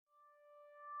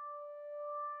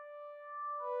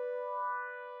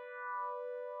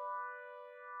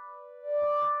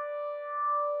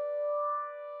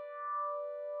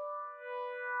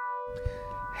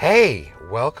Hey,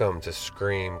 welcome to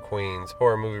Scream Queens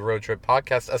Horror Movie Road Trip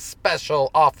Podcast, a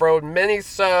special off-road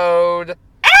mini-sode.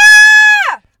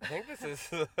 Ah! I think this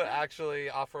is actually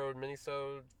off-road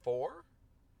mini-sode 4?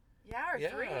 Yeah, or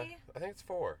 3? I think it's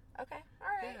 4. Okay, all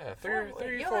right. Yeah, Four.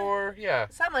 3, You'll 4, yeah.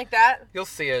 Something like that. You'll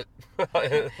see it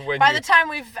By the time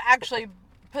we've actually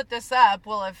put this up,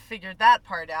 we'll have figured that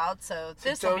part out, so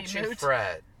this will be don't you moot.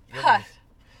 fret. Huh.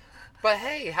 But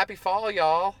hey, happy fall,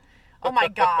 y'all. Oh my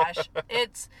gosh.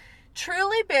 It's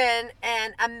truly been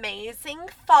an amazing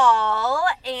fall,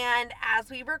 and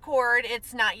as we record,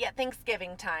 it's not yet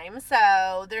Thanksgiving time,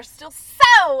 so there's still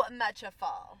so much of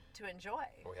fall to enjoy.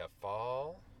 We have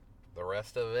fall, the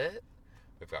rest of it.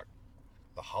 We've got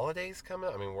the holidays coming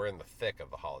up. I mean, we're in the thick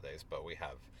of the holidays, but we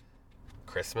have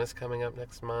Christmas coming up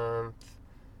next month.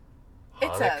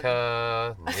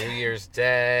 Hanukkah, New Year's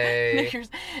Day.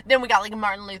 Then we got like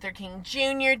Martin Luther King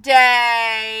Jr.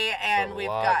 Day, and we've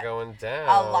got going down.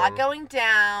 a lot going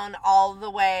down all the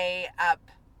way up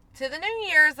to the New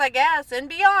Year's, I guess, and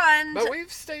beyond. But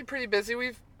we've stayed pretty busy.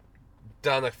 We've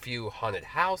done a few haunted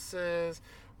houses.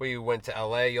 We went to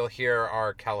LA. You'll hear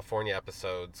our California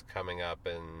episodes coming up,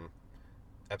 and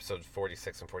episodes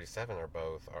 46 and 47 are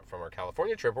both from our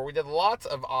California trip, where we did lots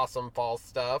of awesome fall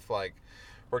stuff, like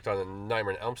worked on a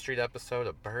Nightmare on Elm Street episode,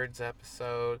 a Birds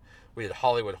episode. We did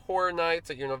Hollywood Horror Nights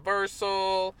at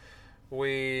Universal.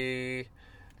 We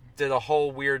did a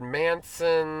whole Weird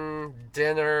Manson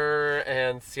dinner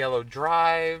and Cielo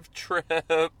Drive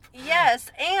trip.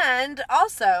 Yes, and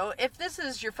also, if this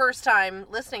is your first time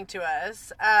listening to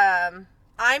us,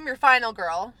 I'm your final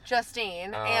girl,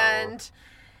 Justine, and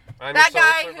I'm that your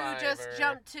guy soul who survivor. just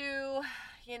jumped to,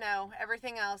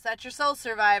 everything else. That's your soul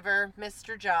survivor,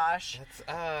 Mr. Josh.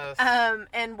 That's us.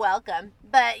 And welcome.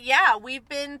 But yeah, we've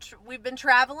been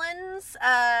traveling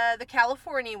the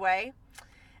California way,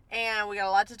 and we got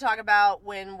a lot to talk about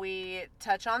when we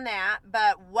touch on that.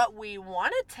 But what we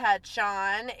want to touch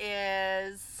on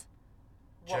is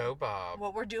Joe Bob.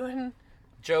 what we're doing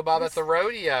Joe Bob at the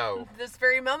rodeo. this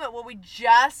very moment, what we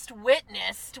just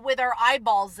witnessed with our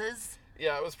eyeballs is.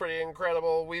 Yeah, it was pretty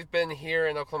incredible. We've been here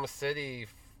in Oklahoma City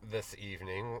this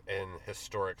evening in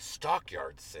historic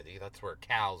Stockyard City. That's where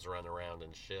cows run around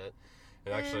and shit.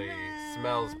 It actually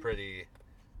smells pretty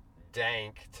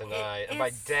dank tonight. And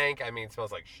by dank, I mean it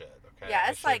smells like shit, okay? Yeah,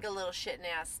 it's like a little shit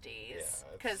nasties.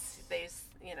 Yeah, Because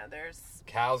there's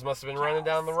cows must have been running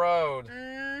down the road.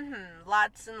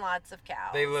 lots and lots of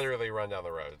cows. They literally run down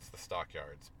the road. It's the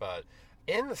stockyards. But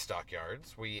in the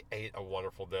stockyards, we ate a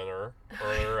wonderful dinner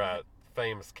earlier at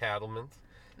Famous Cattleman's.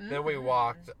 Then we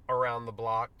walked around the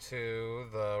block to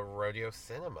the Rodeo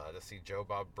Cinema to see Joe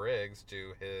Bob Briggs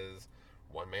do his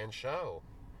one-man show.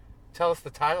 Tell us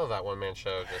the title of that one-man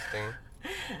show, Justine.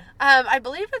 I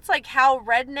believe it's like How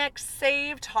Rednecks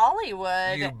Saved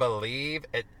Hollywood. You believe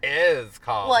it is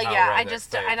called Well, How yeah, Rednecks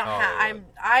Saved Hollywood.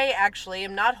 I actually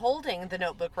am not holding the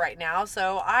notebook right now,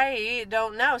 so I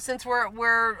don't know. Since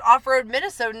we're off-road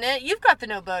Minnesotan it, you've got the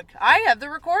notebook. I have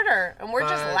the recorder, and we're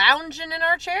just lounging in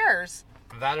our chairs.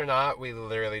 That or not, we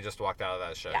literally just walked out of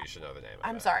that show. Yeah. You should know the name of it.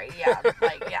 I'm sorry, yeah.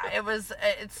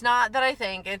 It's not that I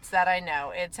think, it's that I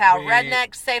know. It's How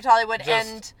Rednecks Saved Hollywood,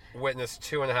 and witnessed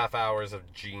 2.5 hours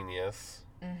of genius.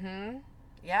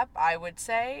 Yep, I would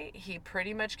say he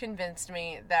pretty much convinced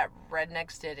me that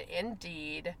Rednecks did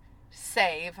indeed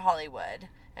save Hollywood,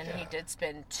 and he did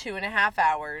spend 2.5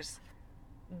 hours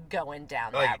going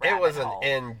down that rabbit it was hole. an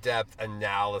in-depth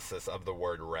analysis of the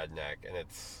word redneck and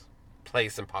its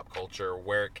place in pop culture,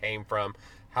 where it came from,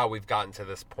 how we've gotten to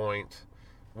this point,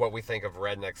 what we think of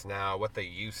rednecks now, what they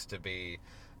used to be.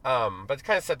 But to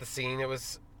kind of set the scene, it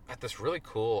was at this really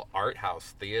cool art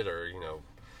house theater.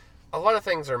 A lot of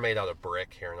things are made out of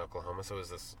brick here in Oklahoma, so it was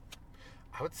this,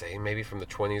 I would say maybe from the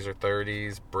 20s or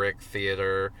 30s, brick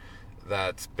theater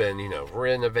that's been,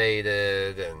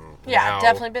 renovated and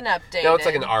definitely been updated. Now it's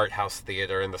like an art house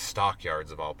theater in the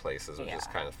stockyards of all places, which is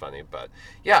kind of funny. But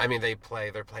yeah, I mean they're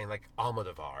playing like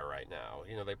Almodovar right now.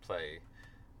 They play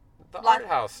the art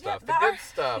house stuff, the good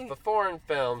stuff, the foreign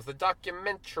films, the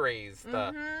documentaries,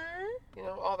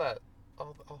 all that.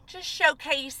 Just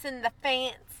showcasing the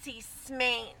fancy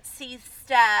smancy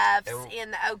stuff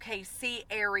in the OKC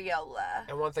areola.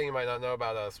 And one thing you might not know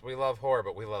about us, we love horror,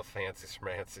 but we love fancy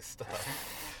schmancy stuff.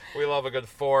 We love a good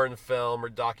foreign film or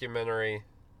documentary.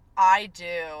 I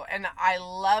do, and I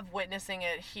love witnessing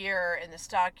it here in the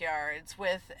stockyards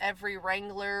with every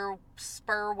Wrangler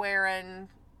spur-wearing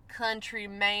country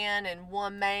man and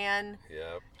woman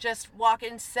just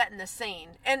walking, setting the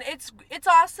scene. And it's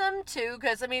awesome, too,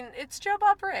 because, it's Joe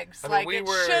Bob Briggs.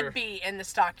 Should be in the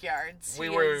stockyards.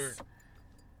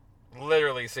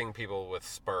 literally seeing people with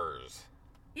spurs.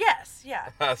 Yes, yeah.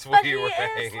 That's what he we were is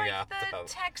hanging like out the of.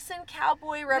 Texan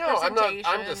cowboy representation.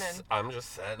 No, I'm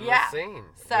just setting the scene.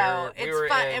 So it's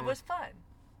fun. It was fun.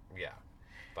 Yeah,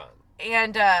 fun.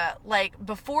 And like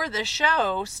before the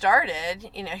show started,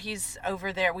 you know, he's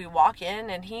over there. We walk in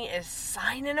and he is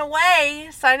signing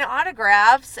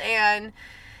autographs and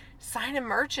signing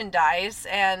merchandise.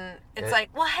 And it's like,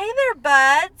 well, hey there,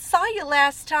 bud. Saw you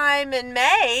last time in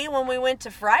May when we went to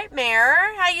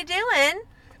Frightmare. How you doing?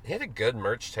 He had a good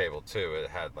merch table too. It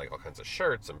had like all kinds of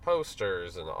shirts and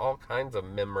posters and all kinds of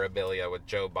memorabilia with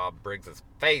Joe Bob Briggs'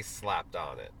 face slapped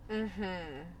on it.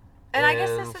 Mm-hmm. And I guess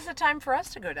this is a time for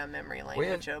us to go down memory lane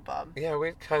with Joe Bob. Yeah,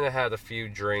 we kind of had a few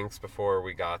drinks before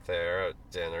we got there at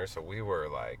dinner, so we were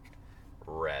like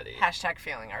ready. Hashtag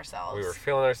feeling ourselves. We were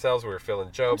feeling ourselves. We were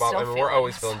feeling Joe Bob. I mean, we're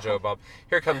always feeling Joe Bob.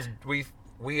 Here comes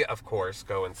we of course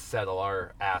go and settle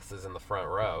our asses in the front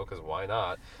row because why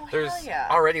not? Well, there's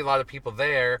already a lot of people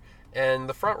there, and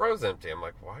the front row's empty. I'm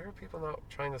like, why are people not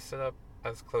trying to sit up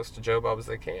as close to Joe Bob as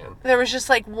they can? There was just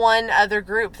like one other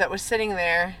group that was sitting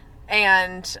there,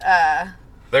 and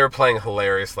they were playing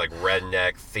hilarious like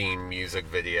redneck themed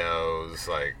music videos,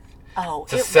 like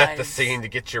to set the scene, to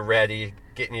get you ready,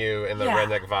 getting you in the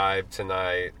redneck vibe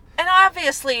tonight. And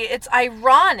obviously, it's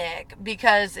ironic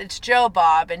because it's Joe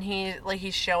Bob, and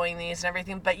he's showing these and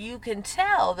everything. But you can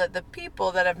tell that the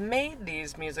people that have made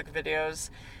these music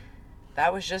videos,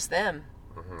 that was just them.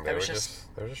 Mm-hmm. They were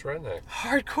just redneck.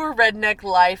 Hardcore redneck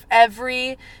life.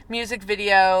 Every music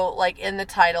video, like in the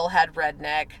title, had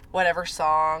redneck. Whatever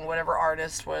song, whatever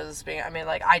artist was being. I mean,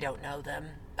 like I don't know them.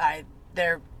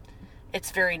 It's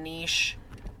very niche.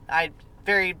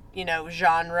 Very,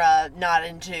 genre, not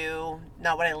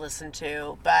what I listen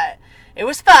to, but it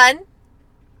was fun.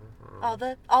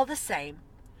 Mm-hmm. All the same.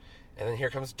 And then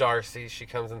here comes Darcy. She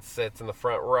comes and sits in the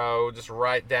front row, just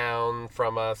right down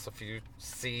from us, a few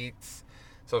seats.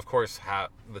 So, of course,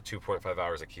 the 2.5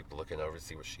 hours I keep looking over to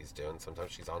see what she's doing.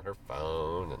 Sometimes she's on her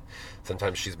phone, and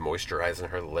sometimes she's moisturizing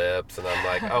her lips, and I'm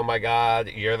like, oh my God,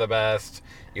 you're the best.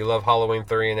 You love Halloween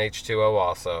 3 and H2O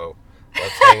also.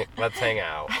 Let's hang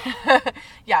out.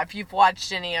 Yeah, if you've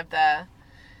watched any of the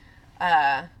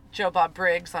Joe Bob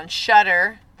Briggs on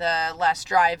Shudder, the last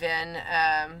drive-in,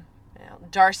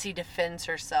 Darcy defends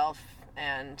herself,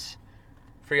 and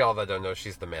for y'all that don't know,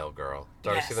 she's the mail girl.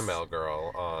 Darcy the mail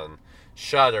girl on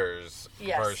Shudder's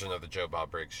version of the Joe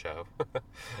Bob Briggs show.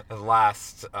 the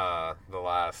last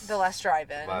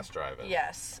drive-in. Last drive-in.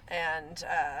 Yes, and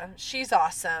she's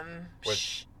awesome.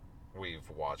 Which we've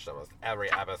watched almost every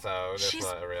episode, if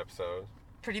not every episode.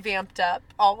 Pretty vamped up,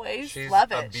 always. She's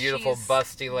love it. A beautiful,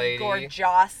 busty lady.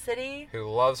 Gorgeosity. Who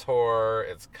loves horror,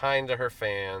 is kind to her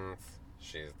fans.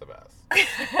 She's the best.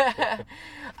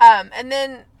 And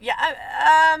then he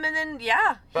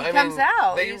comes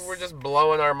out. They were just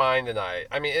blowing our mind tonight.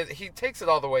 I mean, he takes it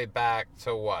all the way back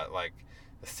to what, like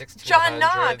the 1600s? John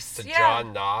Knox.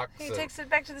 John Knox. He takes it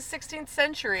back to the 16th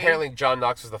century. Apparently, John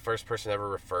Knox was the first person ever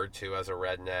referred to as a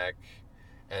redneck.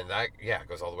 And that,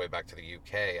 goes all the way back to the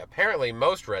UK. Apparently,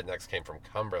 most rednecks came from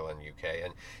Cumberland, UK.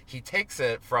 And he takes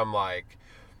it from, like,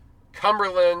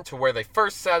 Cumberland to where they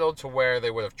first settled to where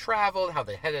they would have traveled, how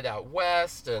they headed out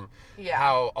west, and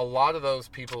how a lot of those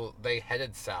people, they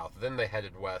headed south, then they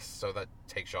headed west. So that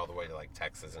takes you all the way to, like,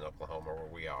 Texas and Oklahoma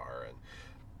where we are. And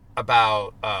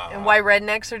about and why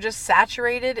rednecks are just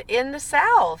saturated in the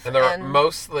South. And they're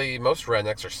most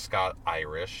rednecks are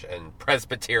Scot-Irish and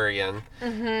Presbyterian.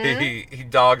 Mm-hmm. He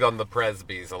dogged on the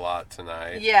Presbys a lot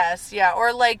tonight. Yes, yeah.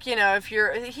 Or like,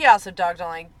 he also dogged on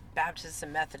like Baptists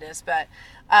and Methodists, but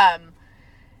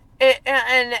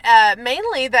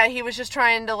mainly that he was just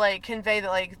trying to like convey that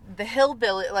like the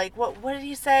hillbilly, like what did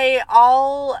he say?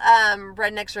 All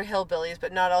rednecks are hillbillies,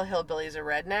 but not all hillbillies are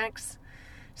rednecks.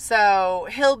 So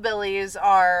hillbillies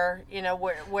are,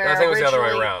 where I think it was the other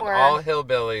way around. All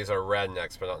hillbillies are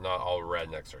rednecks, but not all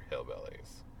rednecks are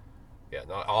hillbillies. Yeah,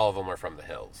 not all of them are from the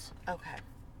hills. Okay.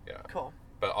 Yeah. Cool.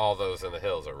 But all those in the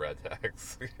hills are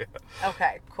rednecks. Yeah.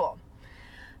 Okay, cool.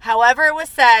 However it was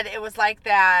said, it was like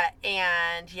that.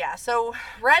 And so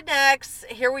rednecks,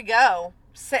 here we go.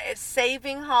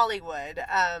 Saving Hollywood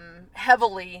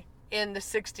heavily in the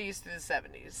 60s through the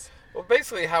 70s. Well,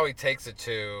 basically how he takes it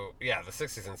to, the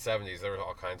 60s and 70s, there were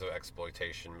all kinds of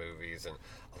exploitation movies and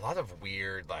a lot of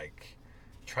weird, like,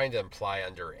 trying to imply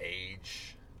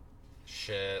underage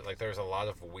shit. Like, there's a lot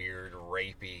of weird,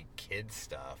 rapey kid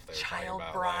stuff. Child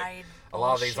bride. Like, a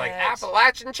lot of these, like,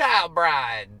 Appalachian child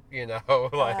bride, and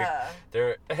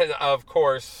of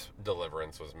course,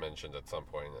 Deliverance was mentioned at some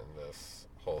point in this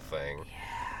whole thing.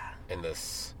 Yeah. In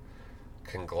this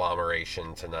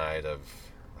conglomeration tonight of,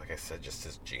 like like I said, just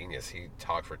his genius. He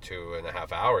talked for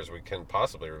 2.5 hours. We couldn't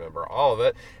possibly remember all of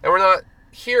it. And we're not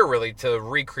here really to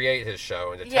recreate his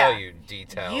show and to tell you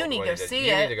details. You need to see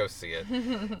it. You need to go see it.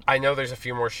 I know there's a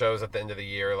few more shows at the end of the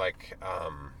year, like,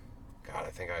 God, I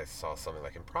think I saw something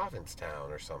like in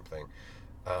Provincetown or something.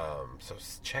 So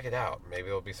check it out. Maybe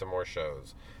there'll be some more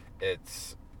shows.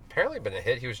 It's apparently been a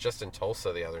hit. He was just in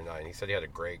Tulsa the other night, and he said he had a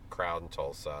great crowd in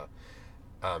Tulsa.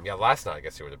 Last night I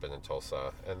guess he would have been in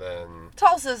Tulsa. And then...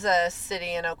 Tulsa's a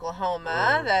city in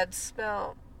Oklahoma that's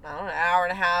about, I don't know, an hour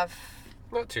and a half...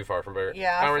 Not too far from here.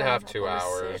 Yeah. Hour and a half, 2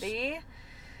 hours. City.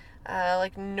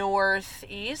 Like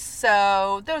northeast.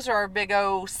 So those are our big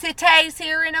old cities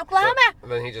here in Oklahoma. So,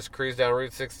 and then he just cruised down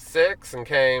Route 66 and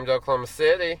came to Oklahoma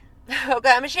City.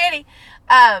 Oklahoma City.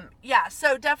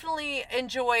 So definitely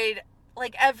enjoyed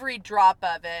like every drop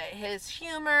of it. His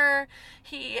humor,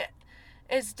 he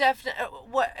is definitely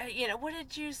what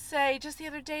did you say just the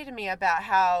other day to me about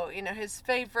how, his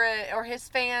favorite or his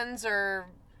fans are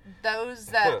those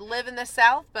that live in the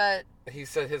South, but he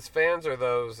said his fans are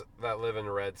those that live in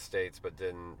red states but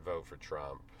didn't vote for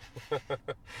Trump.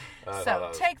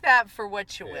 So take that for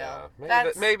what you will.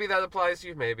 Maybe that applies to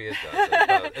you, maybe it doesn't.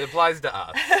 But it applies to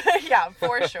us. Yeah,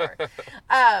 for sure.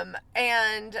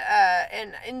 And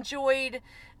enjoyed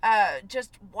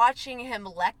just watching him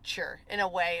lecture in a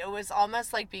way. It was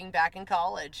almost like being back in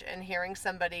college and hearing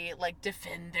somebody like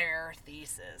defend their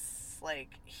thesis.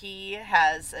 Like, he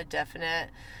has a definite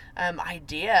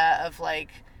idea of like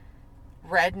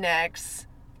rednecks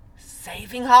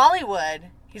saving Hollywood.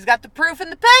 He's got the proof in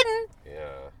the pudding.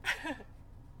 Yeah.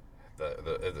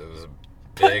 It was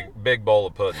a big bowl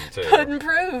of pudding too. Pudding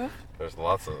proof. There's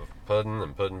lots of pudding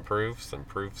and pudding proofs and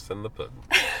proofs in the pudding.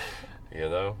 You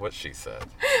know what she said.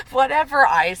 Whatever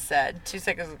I said 2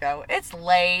 seconds ago. It's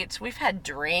late. We've had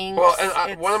drinks. Well,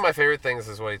 and one of my favorite things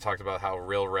is when he talked about how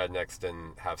real rednecks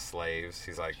didn't have slaves.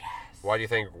 He's like, why do you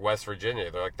think West Virginia?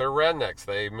 They're like, they're rednecks.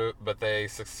 They moved, but they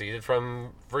succeeded from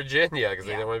Virginia because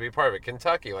they didn't want to be part of it.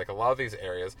 Kentucky, like a lot of these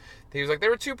areas. He was like, they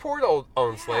were too poor to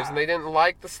own slaves, and they didn't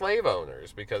like the slave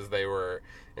owners because they were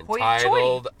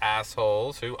entitled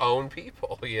assholes who own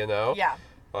people, Yeah.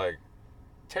 Like,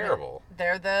 terrible.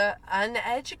 They're the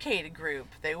uneducated group.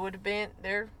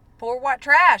 They're poor white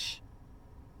trash.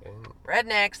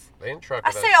 Rednecks. They ain't truck.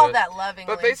 I say all that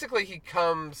lovingly. But basically, he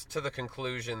comes to the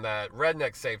conclusion that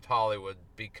rednecks saved Hollywood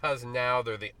because now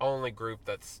they're the only group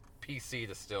that's PC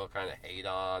to still kind of hate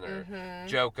on or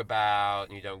joke about,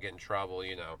 and you don't get in trouble.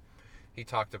 He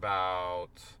talked about,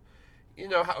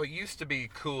 how it used to be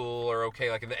cool or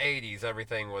okay, like in the 80s,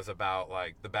 everything was about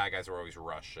like the bad guys were always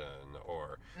Russian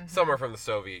or somewhere from the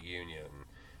Soviet Union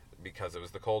because it was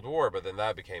the Cold War, but then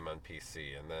that became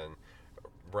un-PC, and then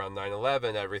around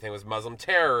 9/11, everything was Muslim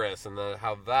terrorists, and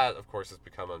how that, of course, has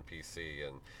become on PC,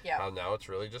 and how now it's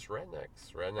really just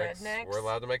rednecks. Rednecks we're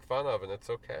allowed to make fun of, and it's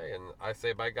okay. And I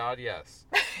say, by God, yes.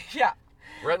 Yeah.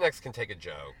 Rednecks can take a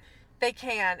joke. They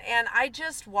can. And I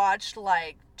just watched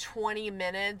like 20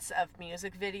 minutes of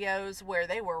music videos where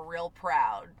they were real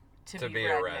proud to be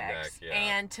rednecks. A redneck, yeah.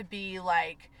 And to be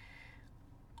like,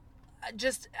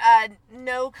 just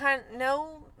no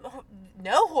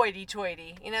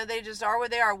hoity-toity. They just are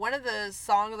what they are. One of the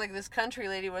songs, like this country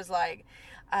lady was like,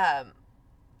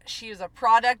 she was a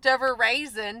product of her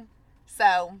raising,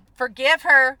 so forgive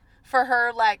her for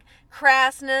her like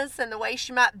crassness and the way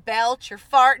she might belch or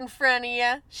fart in front of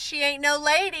you. She ain't no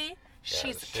lady.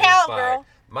 She's a cowgirl. Like,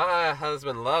 my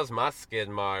husband loves my skid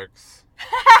marks.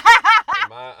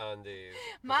 My undies.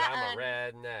 I'm a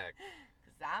redneck.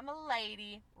 I'm a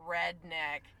lady,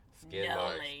 redneck, Skid no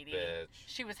marks, lady. Bitch.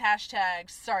 She was hashtag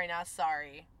sorry not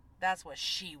sorry. That's what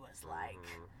she was like.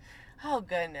 Oh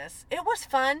goodness, it was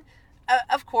fun.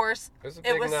 Of course,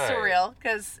 it was night. Surreal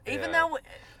because even though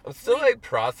I'm still like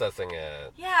processing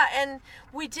it. Yeah, and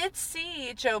we did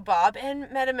see Joe Bob and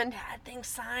met him and had things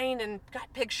signed and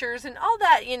got pictures and all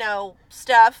that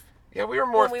stuff. Yeah, we were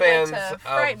more fans of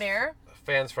Frightmare.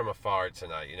 Fans from afar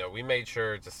tonight. We made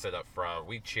sure to sit up front.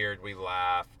 We cheered, we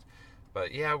laughed,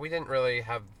 but yeah, we didn't really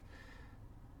have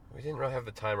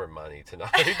the time or money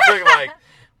tonight to like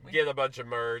get a bunch of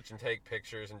merch and take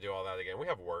pictures and do all that again. We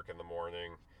have work in the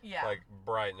morning. Yeah. Like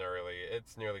bright and early.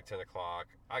 It's nearly 10 o'clock.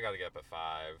 I got to get up at 5.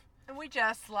 And we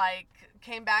just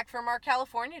came back from our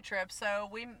California trip, so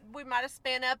we might have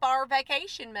spent up our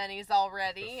vacation monies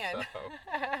already. And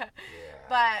Yeah.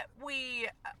 But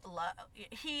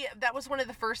that was one of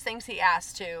the first things he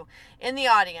asked too in the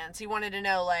audience. He wanted to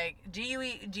know, do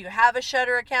you have a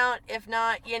Shudder account? If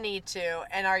not, you need to.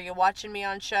 And are you watching me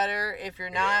on Shudder? If you're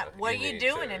not, what are you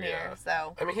doing in here?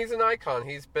 So I mean, he's an icon.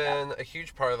 He's been a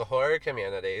huge part of the horror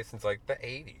community since the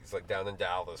 80s, down in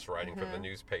Dallas, writing for the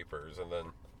newspapers, and then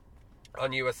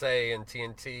on USA and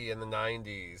TNT in the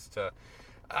 90s.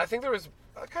 I think there was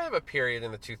kind of a period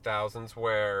in the 2000s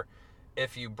where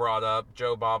if you brought up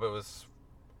Joe Bob, it was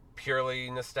purely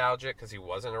nostalgic because he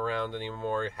wasn't around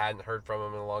anymore. Hadn't heard from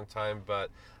him in a long time, but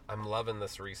I'm loving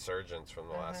this resurgence from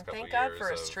the last couple of years. Thank God for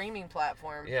a streaming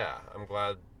platform. Yeah, I'm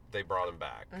glad they brought him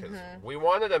back because we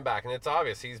wanted him back, and it's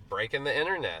obvious he's breaking the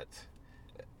internet.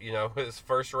 His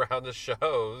first round of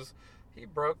shows, he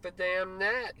broke the damn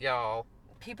net, y'all.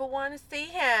 People want to see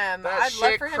him. I'd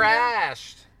love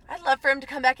for him to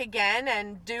come back again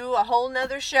and do a whole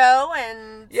nother show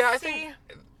and I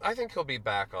think he'll be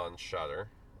back on Shudder.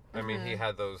 I mean, he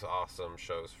had those awesome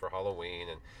shows for Halloween,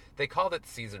 and they called it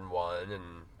season 1,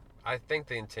 and I think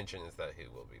the intention is that he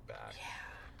will be back.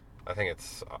 Yeah. I think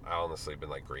it's honestly been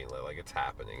greenlit, it's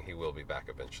happening. He will be back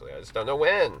eventually. I just don't know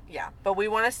when. Yeah, but we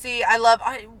want to see. I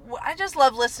just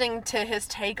love listening to his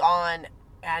take on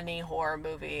any horror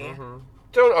movie.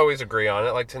 Don't always agree on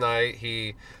it. Tonight,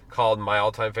 he called my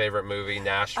all-time favorite movie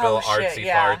Nashville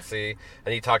artsy-fartsy,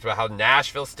 and he talked about how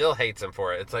Nashville still hates him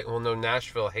for it. It's well, no,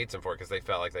 Nashville hates him for it because they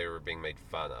felt like they were being made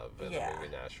fun of in the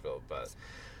movie Nashville, but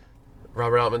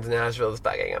Robert Altman's Nashville is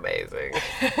fucking amazing.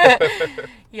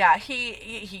 Yeah,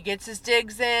 he gets his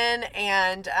digs in,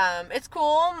 and it's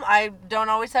cool. I don't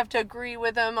always have to agree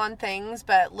with him on things,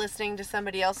 but listening to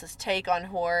somebody else's take on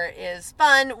horror is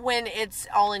fun when it's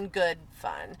all in good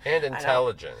fun. And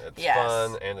intelligent. It's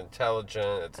fun and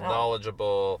intelligent. It's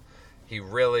knowledgeable. He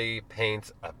really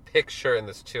paints a picture in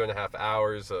this 2.5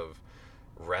 hours of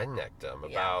redneckdom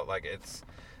about, it's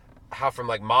how from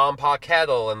mom and pa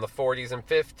kettle in the 40s and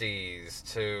 50s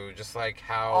to just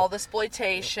how all the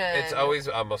exploitation, it's always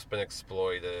almost been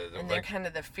exploited, and then kind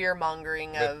of the fear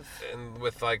mongering of, and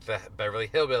with the Beverly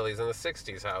Hillbillies in the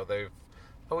 60s, how they've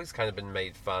always kind of been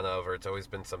made fun of, or it's always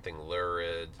been something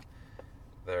lurid.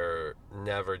 They're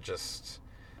never just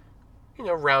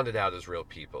rounded out as real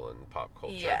people in pop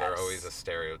culture. They're always a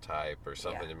stereotype or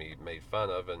something to be made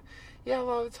fun of, and a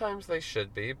lot of the times they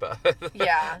should be, but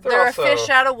they're also a fish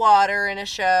out of water in a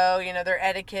show. Their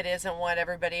etiquette isn't what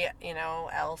everybody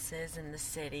else is in the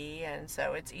city, and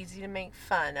so it's easy to make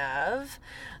fun of.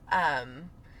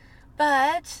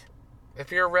 But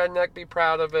if you're a redneck, be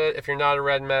proud of it. If you're not a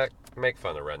redneck, make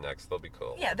fun of rednecks. They'll be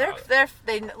cool. Yeah, they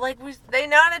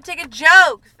know how to take a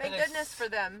joke. Thank goodness for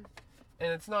them.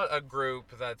 And it's not a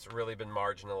group that's really been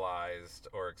marginalized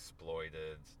or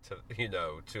exploited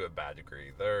to a bad degree.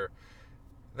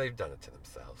 They've done it to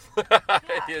themselves.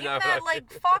 Even that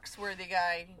Foxworthy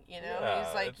guy, he's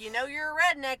you're a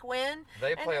redneck when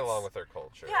they play along with their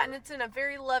culture. Yeah, and it's in a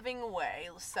very loving way.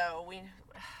 So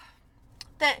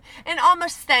and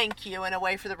almost thank you in a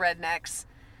way for the rednecks.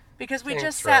 Because we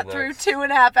just sat through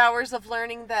 2.5 hours of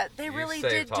learning that they really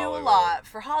did do a lot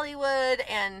for Hollywood.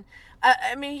 And,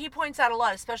 he points out a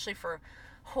lot, especially for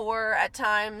horror at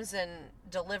times and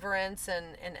Deliverance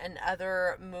and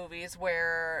other movies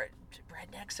where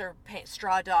rednecks are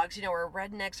straw dogs, where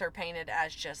rednecks are painted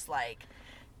as just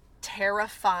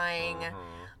terrifying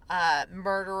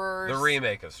murderers. The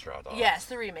remake of Straw Dogs. Yes,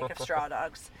 the remake of Straw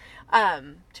Dogs.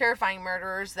 Terrifying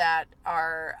murderers that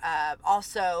are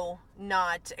also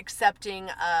not accepting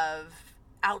of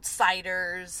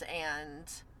outsiders, and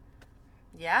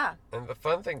And the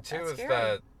fun thing too is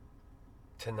that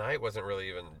tonight wasn't really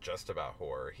even just about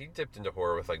horror. He dipped into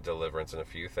horror with Deliverance and a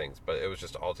few things, but it was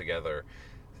just altogether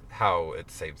how it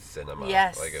saved cinema.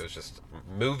 Yes. It was just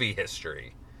movie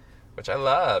history, which I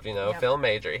love, film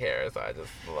major here, so I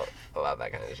just love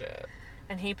that kind of shit.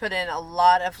 And he put in a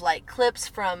lot of clips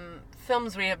from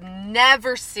films we have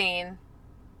never seen.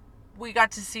 We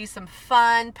got to see some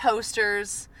fun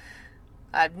posters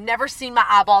I've never seen my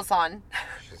eyeballs on.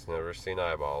 She's never seen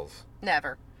eyeballs.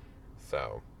 Never.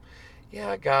 So,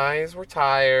 yeah, guys, we're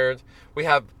tired. We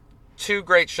have 2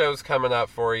 great shows coming up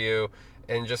for you.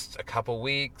 In just a couple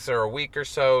weeks or a week or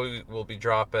so, we'll be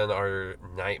dropping our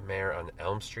Nightmare on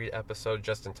Elm Street episode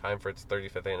just in time for its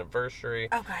 35th anniversary.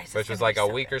 Oh, guys. Which was a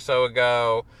week or so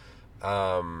ago.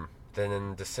 Then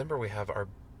in December, we have our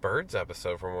Birds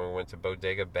episode from when we went to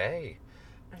Bodega Bay.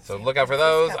 So look out for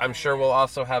those. I'm sure we'll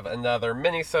also have another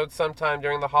mini-sode sometime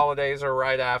during the holidays or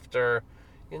right after.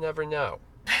 You never know.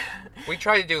 We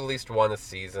try to do at least one a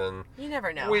season. You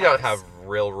never know. We don't have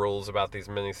real rules about these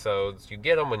minisodes. You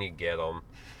get them when you get them.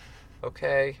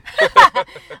 Okay.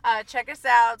 Check us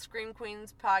out,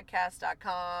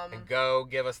 screamqueenspodcast.com. And go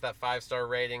give us that 5-star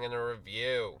rating and a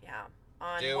review. Yeah.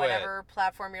 On Do whatever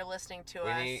platform you're listening to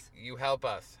us. You help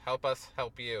us. Help us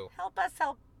help you. Help us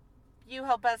help you.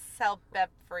 Help us help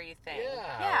everything.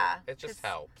 Yeah. It just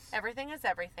helps. Everything is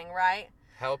everything, right?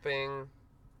 Helping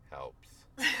helps.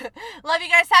 Love you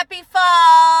guys. Happy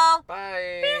fall.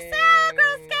 Bye. Peace out,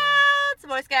 Girl Scouts,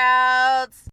 Boy Scouts.